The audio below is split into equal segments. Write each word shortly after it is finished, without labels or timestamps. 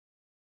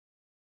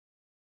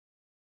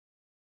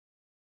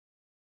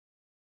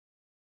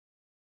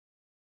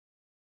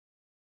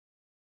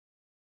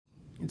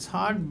It's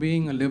hard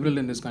being a liberal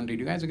in this country.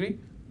 Do you guys agree?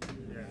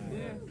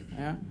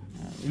 Yeah?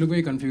 You look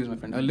very confused, my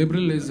friend. A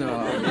liberal is...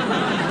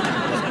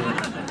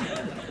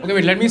 Okay,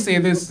 wait, let me say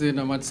this in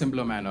a much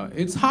simpler manner.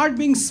 It's hard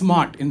being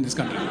smart in this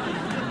country.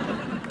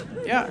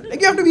 Yeah, like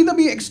you have to either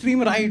be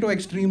extreme right or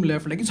extreme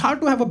left. Like it's hard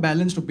to have a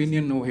balanced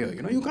opinion over here.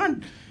 You know, you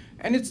can't...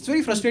 And it's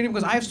very frustrating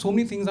because I have so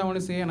many things I want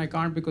to say and I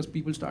can't because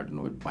people start,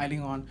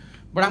 piling on.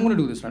 But I'm going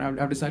to do this, right?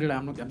 I've decided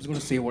I'm just going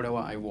to say whatever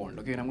I want,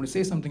 okay? And I'm going to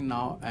say something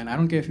now and I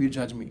don't care if you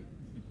judge me.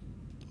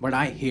 But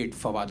I hate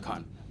Fawad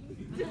Khan.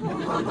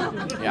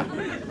 Yeah.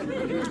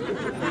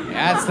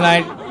 That's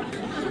right.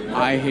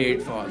 I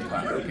hate Fawad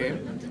Khan, okay?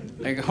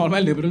 Like all my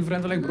liberal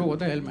friends are like, bro, what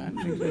the hell, man?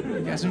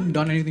 He hasn't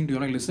done anything to you.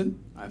 I'm like, listen,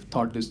 I've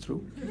thought this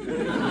through.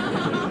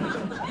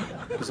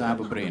 Because I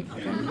have a brain,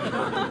 okay?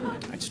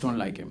 I just don't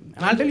like him.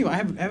 And I'll tell you, I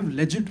have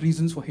legit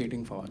reasons for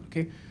hating Fawad,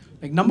 okay?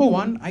 Like number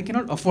one, I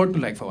cannot afford to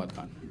like Fawad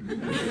Khan.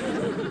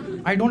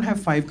 I don't have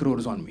 5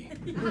 crores on me.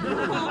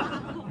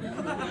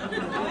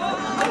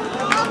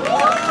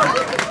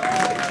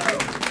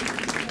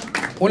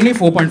 Only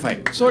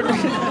 4.5. So it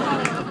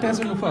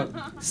doesn't work.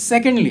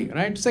 Secondly,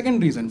 right?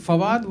 Second reason,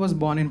 Fawad was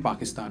born in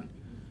Pakistan.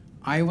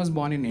 I was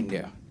born in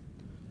India.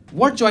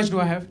 What choice do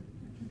I have?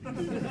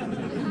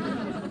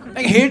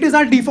 Like hate is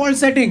our default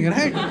setting,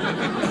 right?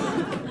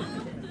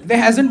 There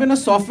hasn't been a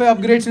software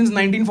upgrade since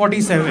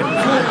 1947.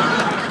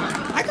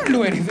 I can't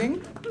do anything.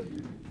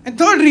 And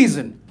third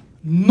reason,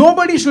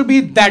 nobody should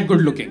be that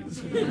good looking.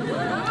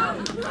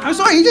 I'm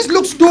sorry, he just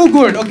looks too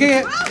good,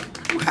 okay?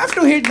 You have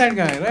to hate that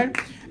guy, right?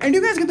 And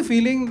you guys get the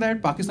feeling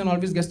that Pakistan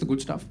always gets the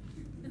good stuff.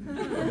 You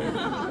know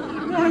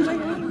what I'm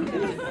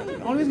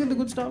saying? Always get the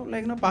good stuff.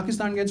 Like,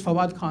 Pakistan gets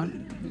Fawad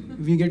Khan,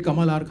 we get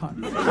Kamal R.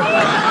 Khan.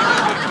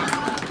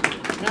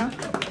 Yeah?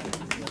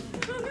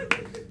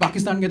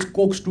 Pakistan gets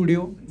Coke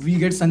Studio, we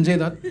get Sanjay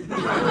Dutt.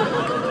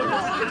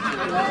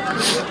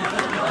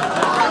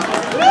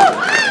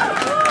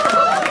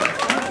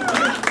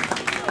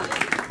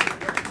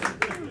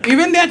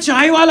 Even their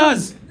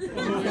chaiwalas.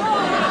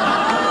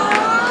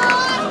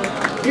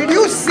 Did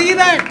you see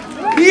that?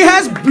 He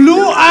has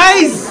blue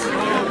eyes.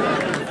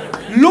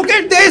 Look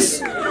at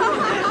this.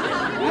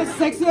 As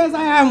sexy as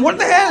I am, what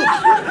the hell?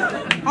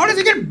 How does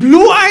he get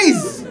blue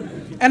eyes?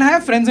 And I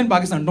have friends in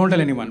Pakistan, don't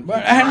tell anyone.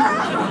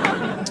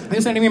 And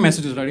they're sending me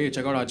messages, right? Hey,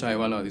 check out our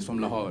chaiwala, he's from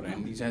Lahore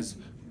and he has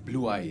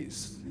blue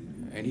eyes.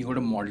 And he got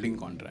a modeling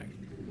contract.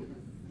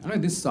 I know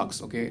this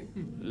sucks, okay?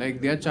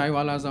 Like their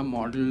chaiwalas are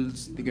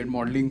models, they get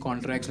modeling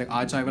contracts, like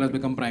our chaiwalas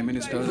become prime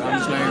ministers. I'm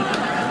just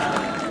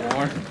like,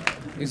 what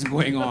is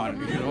going on,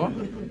 you know?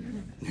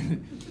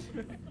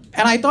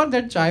 And I thought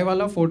that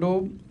chaiwala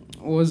photo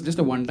was just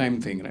a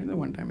one-time thing, right? A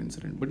one-time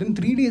incident. But then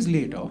 3 days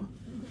later,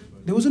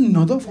 there was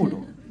another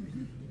photo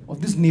of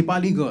this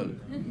Nepali girl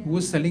who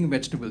was selling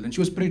vegetables and she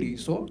was pretty,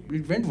 so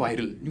it went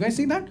viral. You guys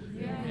see that?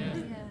 Yeah.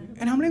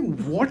 And I'm like,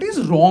 what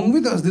is wrong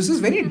with us? This is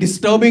very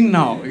disturbing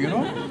now, you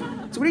know?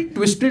 It's a very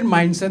twisted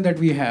mindset that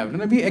we have.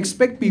 And we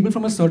expect people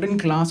from a certain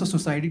class of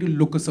society to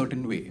look a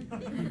certain way.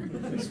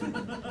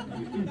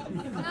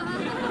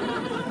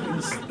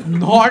 It's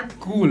not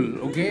cool,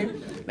 okay?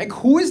 Like,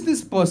 who is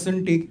this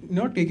person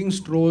taking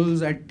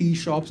strolls at tea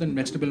shops and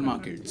vegetable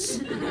markets?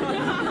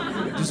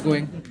 Just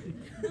going,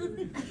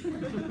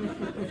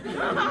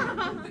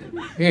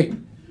 hey,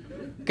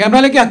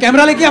 camera लेके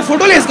आ,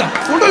 photo ले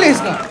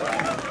इसका.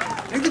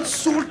 Like, it's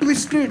so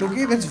twisted,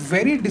 okay? That's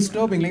very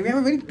disturbing. Like, we have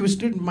a very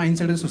twisted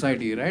mindset in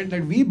society, right?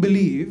 That we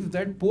believe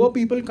that poor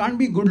people can't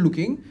be good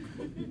looking,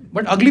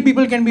 but ugly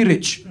people can be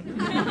rich.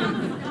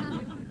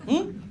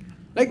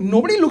 Like,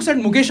 nobody looks at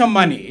Mukesh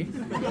Ambani.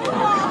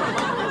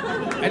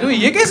 I don't know,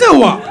 ये कैसे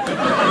हुआ?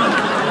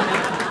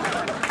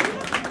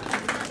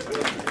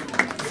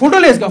 Photo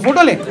ले इसका,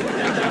 photo ले.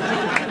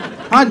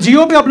 हाँ,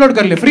 जियो पे upload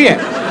कर ले, फ्री है.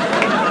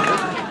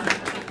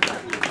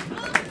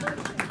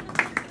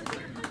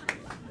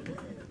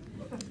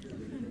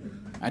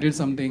 I did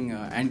something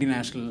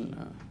anti-national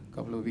a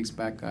couple of weeks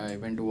back. I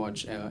went to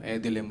watch Ae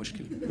Dil Hai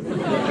Mushkil.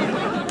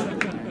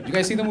 Did you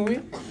guys see the movie?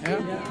 Yeah?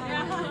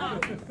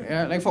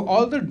 Yeah, like for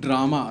all the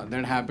drama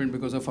that happened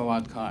because of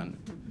Fawad Khan,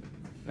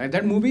 right?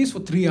 That movie is for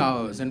 3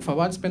 hours and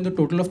Fawad spent a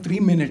total of 3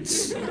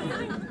 minutes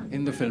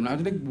in the film. I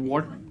was like,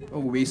 what a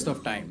waste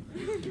of time.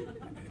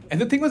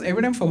 And the thing was,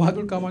 every time Fawad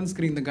would come on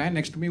screen, the guy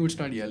next to me would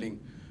start yelling,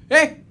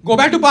 hey, go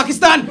back to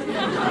Pakistan!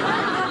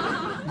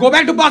 Go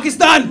back to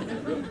Pakistan!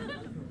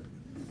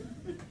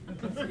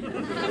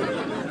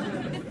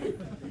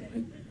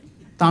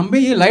 तांबे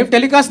ये live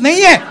telecast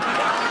नहीं है.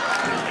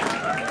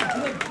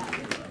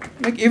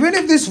 Like even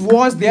if this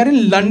was, they are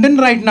in London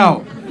right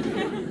now.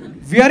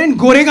 We are in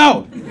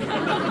Goregaon,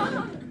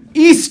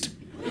 East.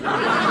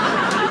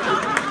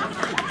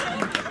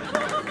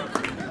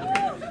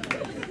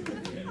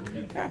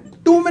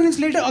 2 minutes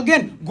later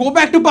again, go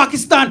back to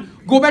Pakistan.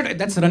 Go back.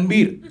 That's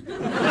Ranbir.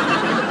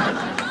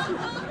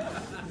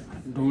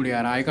 Dude,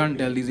 yaar, I can't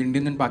tell. These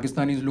Indians and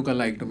Pakistanis look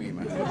alike to me,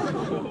 man.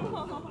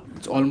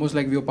 It's almost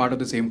like we are part of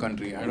the same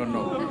country. I don't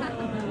know.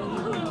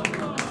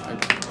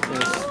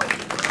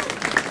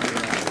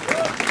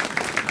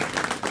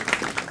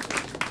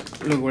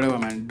 Look, whatever,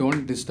 man.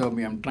 Don't disturb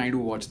me. I'm trying to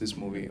watch this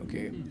movie,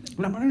 okay?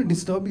 But I'm not going to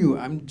disturb you.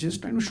 I'm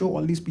just trying to show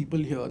all these people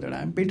here that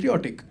I'm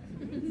patriotic.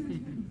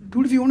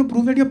 Dude, if you want to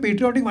prove that you're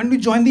patriotic, why don't you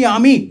join the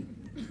army?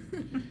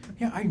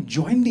 Yeah, I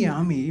joined the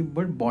army,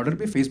 but border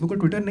pe Facebook or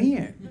Twitter nahi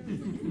hai.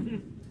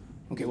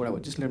 Okay, whatever.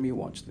 Just let me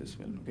watch this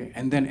film, okay?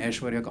 And then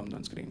Aishwarya comes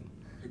on screen.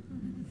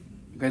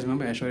 You guys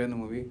remember Aishwarya in the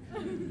movie?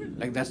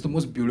 Like, that's the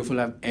most beautiful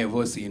I've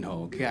ever seen her,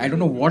 okay? I don't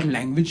know what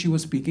language she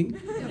was speaking.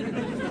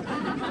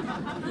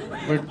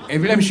 But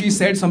every time she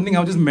said something, I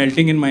was just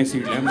melting in my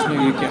seat. I'm just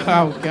like, kya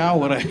ho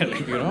raha hai?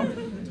 Like, you know?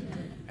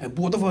 And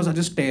both of us are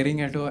just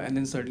staring at her, and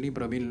then suddenly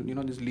Praveen,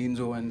 just leans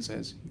over and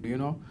says, do you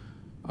know,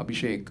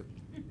 Abhishek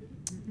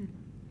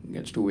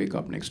gets to wake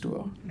up next to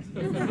her.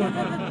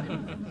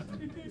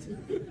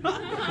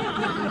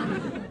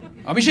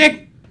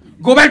 Abhishek,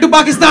 go back to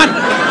Pakistan!